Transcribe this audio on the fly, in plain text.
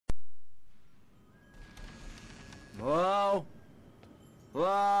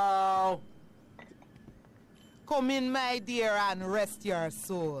Hello? Come in, my dear, and rest your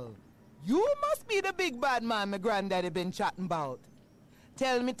soul. You must be the big bad man my granddaddy been chatting about.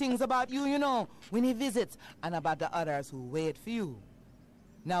 Tell me things about you, you know, when he visits, and about the others who wait for you.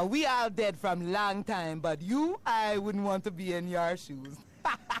 Now, we all dead from long time, but you, I wouldn't want to be in your shoes.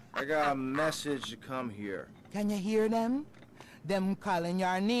 I got a message to come here. Can you hear them? Them calling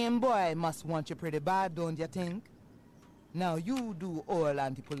your name, boy, must want you pretty bad, don't you think? Now, you do old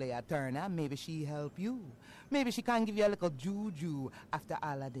Auntie Pulea Turner, maybe she help you. Maybe she can give you a little juju after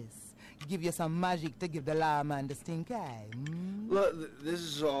all of this. Give you some magic to give the lawman the stink eye. Look, this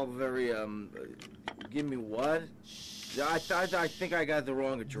is all very, give me what? Shh. I think I got the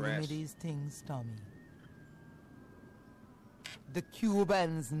wrong address. Give me these things, Tommy. The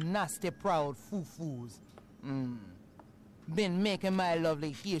Cubans, nasty, proud foo-foos. Been making my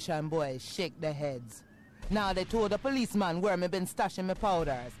lovely Haitian boys shake their heads. Now they told the policeman where me been stashing my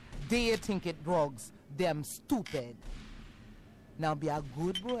powders. They think it drugs. Them stupid. Now be a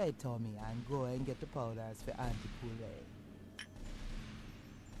good boy, Tommy, and go and get the powders for Auntie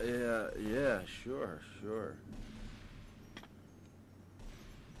Poulet. Yeah, sure.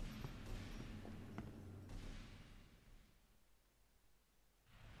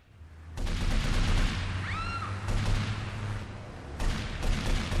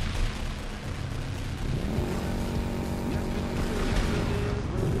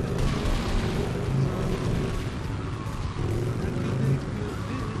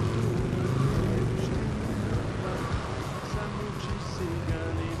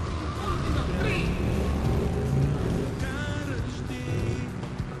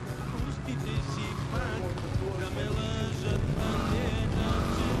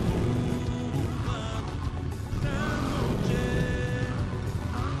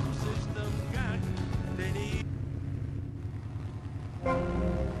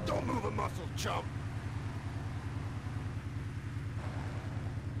 Don't move a muscle, chump!